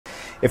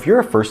If you're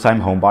a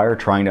first-time homebuyer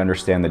trying to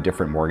understand the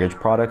different mortgage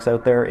products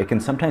out there, it can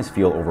sometimes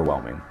feel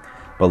overwhelming.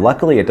 But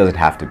luckily, it doesn't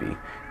have to be.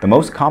 The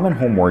most common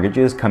home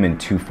mortgages come in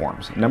two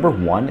forms. Number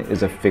one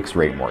is a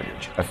fixed-rate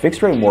mortgage. A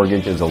fixed-rate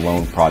mortgage is a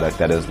loan product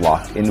that is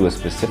locked into a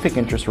specific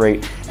interest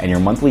rate, and your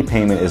monthly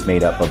payment is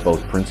made up of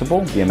both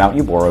principal, the amount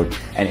you borrowed,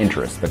 and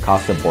interest, the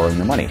cost of borrowing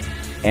the money,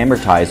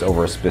 amortized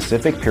over a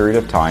specific period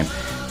of time,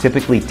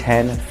 typically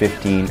 10,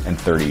 15, and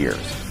 30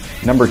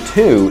 years. Number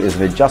two is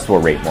an adjustable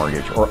rate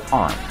mortgage, or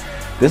ARM.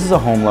 This is a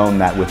home loan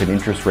that with an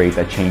interest rate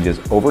that changes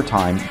over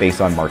time based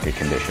on market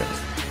conditions.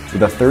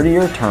 With a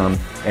 30-year term,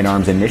 an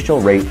ARM's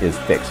initial rate is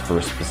fixed for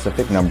a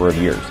specific number of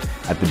years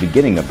at the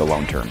beginning of the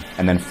loan term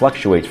and then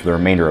fluctuates for the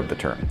remainder of the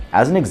term.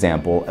 As an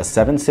example, a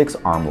 7/6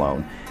 ARM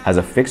loan has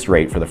a fixed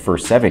rate for the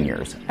first 7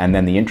 years, and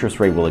then the interest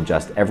rate will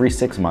adjust every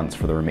 6 months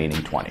for the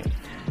remaining 20.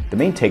 The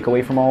main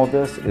takeaway from all of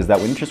this is that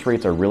when interest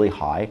rates are really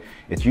high,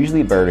 it's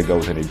usually better to go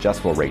with an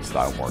adjustable rate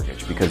style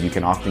mortgage because you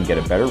can often get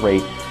a better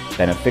rate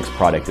than a fixed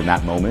product in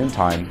that moment in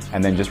time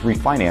and then just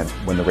refinance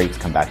when the rates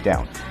come back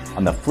down.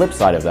 On the flip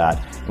side of that,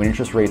 when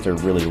interest rates are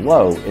really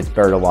low, it's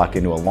better to lock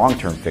into a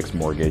long-term fixed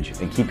mortgage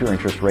and keep your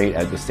interest rate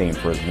at the same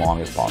for as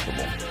long as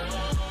possible.